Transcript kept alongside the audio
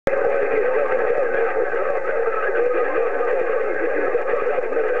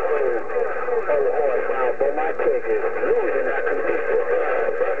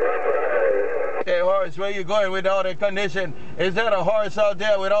horse. Where you going with all that condition? Is that a horse out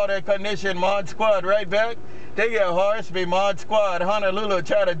there with all that condition? Mod Squad, right back. Take your horse, be Mod Squad. Honolulu,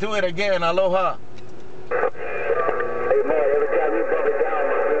 try to do it again. Aloha. Hey, man, every time you bump it down,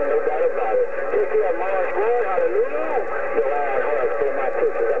 my friend, no doubt about it. Take care of Mod Squad, Honolulu. Yo, IronHorse, for my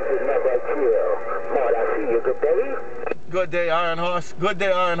pictures, I'm getting up right here. Mod, I see you. Good day. Good day, IronHorse. Good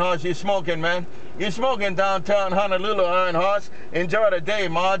day, IronHorse. You smoking, man. You smoking downtown Honolulu, IronHorse. Enjoy the day.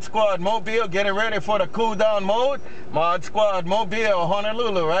 Mod Squad Mobile, getting ready for the cool down mode. Mod Squad Mobile,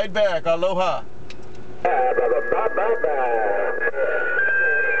 Honolulu, right back. Aloha.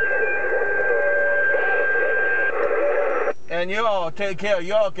 And y'all take care.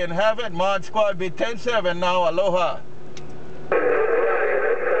 Y'all can have it. Mod Squad be 10-7 now. Aloha.